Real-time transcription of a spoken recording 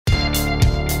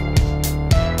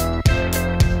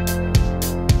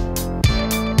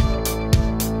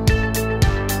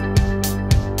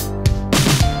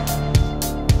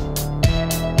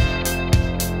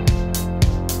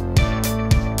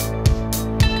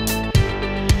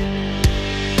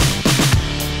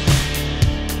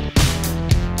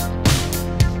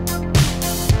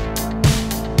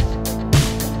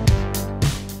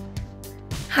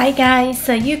Hi guys,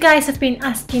 so you guys have been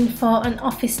asking for an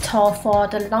office tour for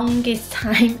the longest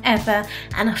time ever,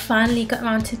 and I finally got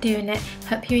around to doing it.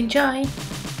 Hope you enjoy.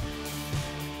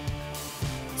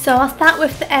 So I'll start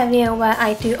with the area where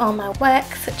I do all my work,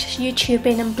 such as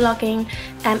YouTubing and blogging.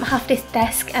 I have this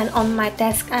desk, and on my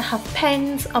desk I have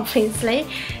pens, obviously,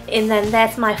 and then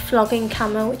there's my vlogging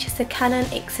camera, which is a Canon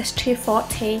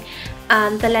XS240,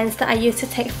 and the lens that I use to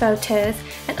take photos,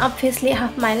 and obviously I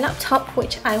have my laptop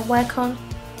which I work on.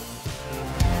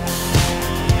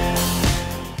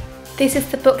 This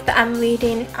is the book that I'm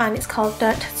reading, and it's called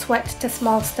Don't Sweat the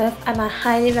Small Stuff, and I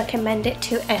highly recommend it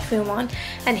to everyone.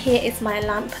 And here is my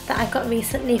lamp that I got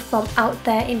recently from Out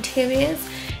There Interiors.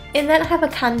 And then I have a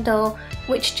candle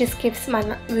which just gives my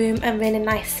room a really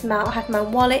nice smell. I have my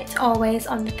wallet always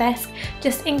on the desk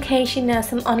just in case, you know,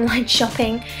 some online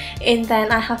shopping. And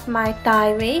then I have my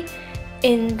diary.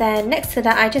 And then next to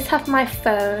that I just have my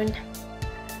phone.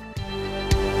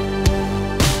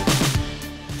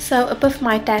 So above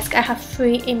my desk I have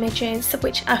 3 images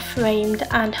which are framed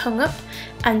and hung up,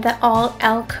 and they're all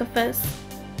L covers.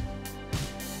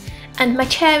 And my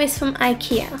chair is from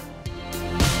Ikea.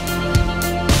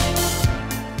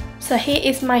 So here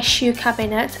is my shoe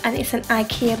cabinet, and it's an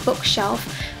Ikea bookshelf,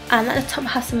 and at the top I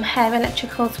have some hair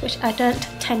electricals which I don't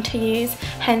tend to use,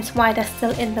 hence why they're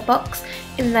still in the box.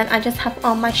 And then I just have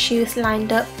all my shoes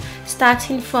lined up,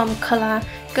 starting from colour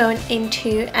going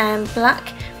into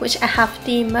black, which I have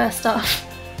de-immersed off.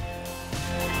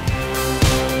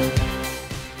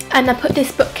 And I put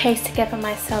this bookcase together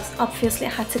myself, so obviously I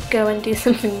had to go and do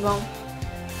something wrong.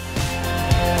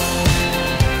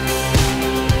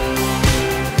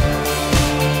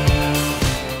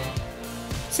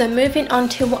 So moving on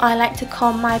to what I like to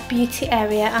call my beauty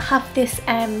area, I have this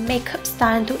makeup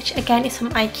stand which again is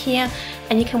from Ikea,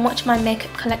 and you can watch my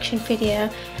makeup collection video.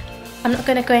 I'm not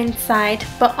going to go inside,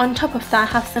 but on top of that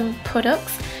I have some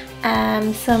products,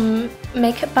 some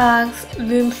makeup bags,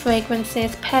 room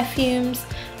fragrances, perfumes,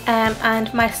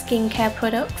 and my skincare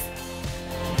products.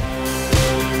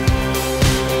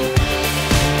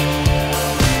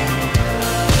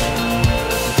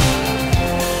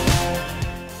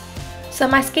 So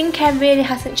my skincare really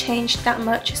hasn't changed that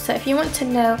much, so if you want to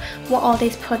know what all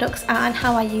these products are and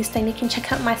how I use them, you can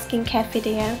check out my skincare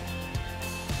video.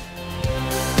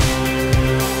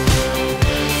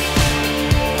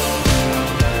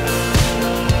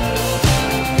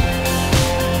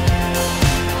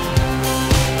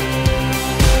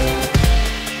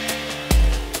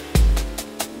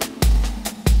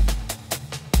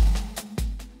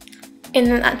 And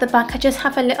then at the back I just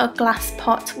have a little glass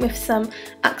pot with some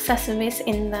accessories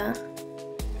in there.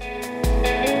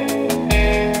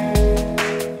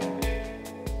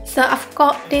 So I've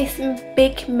got this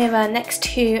big mirror next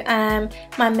to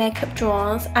my makeup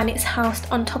drawers, and it's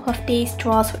housed on top of these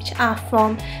drawers which are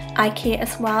from Ikea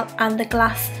as well, and the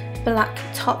glass black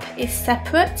top is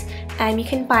separate. You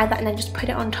can buy that and then just put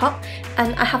it on top.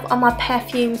 And I have all my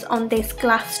perfumes on this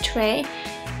glass tray.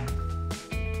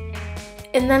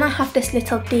 And then I have this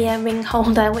little deer ring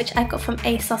holder which I got from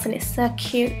ASOS, and it's so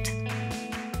cute.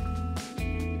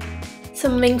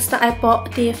 Some rings that I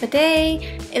bought the other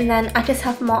day, and then I just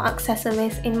have more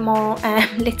accessories in more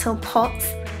little pots.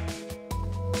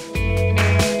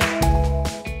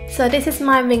 So this is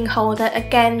my ring holder.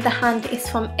 Again, the hand is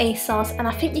from ASOS, and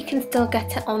I think you can still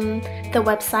get it on the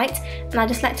website, and I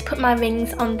just like to put my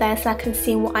rings on there so I can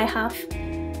see what I have.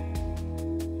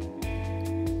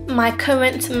 My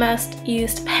current most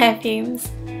used perfumes.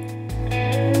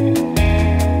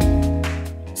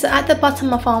 So at the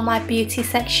bottom of all my beauty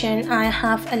section I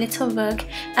have a little rug,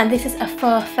 and this is a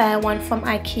faux fur one from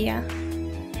Ikea.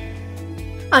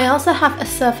 I also have a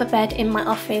sofa bed in my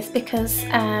office because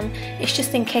it's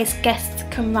just in case guests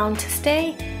come round to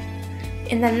stay.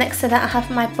 And then next to that I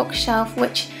have my bookshelf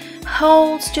which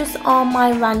holds just all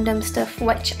my random stuff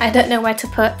which I don't know where to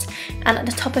put, and at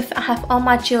the top of it I have all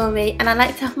my jewellery, and I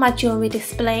like to have my jewellery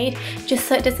displayed just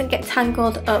so it doesn't get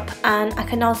tangled up, and I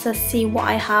can also see what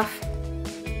I have.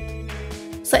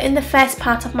 So in the first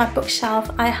part of my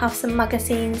bookshelf I have some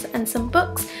magazines and some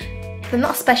books. They're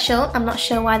not special, I'm not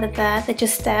sure why they're there, they're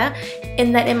just there.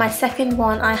 And then in my second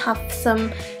one I have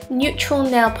some neutral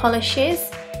nail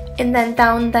polishes. And then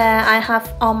down there I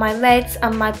have all my reds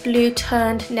and my blue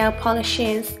toned nail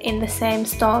polishes in the same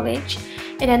storage.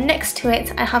 And then next to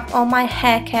it I have all my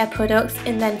hair care products,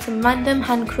 and then some random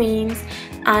hand creams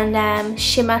and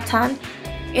shimmer tan.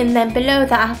 And then below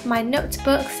that I have my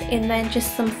notebooks, and then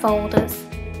just some folders.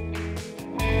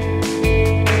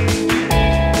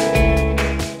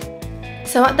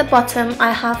 So at the bottom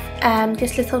I have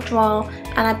this little drawer,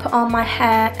 and I put all my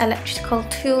hair electrical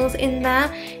tools in there.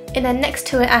 And then next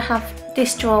to it I have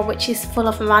this drawer, which is full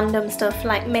of random stuff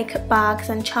like makeup bags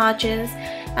and chargers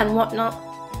and whatnot.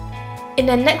 And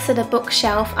then next to the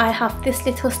bookshelf I have this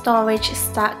little storage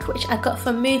stack which I got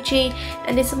from Muji,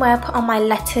 and this is where I put on my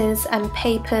letters and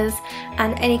papers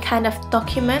and any kind of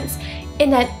documents.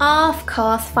 And then of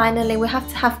course finally we have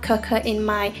to have Coco in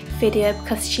my video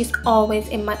because she's always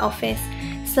in my office.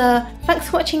 So thanks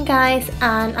for watching guys,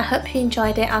 and I hope you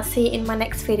enjoyed it. I'll see you in my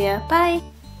next video. Bye!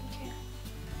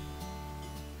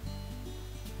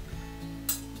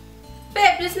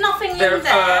 Babe, there's nothing in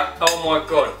there. Oh my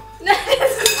god.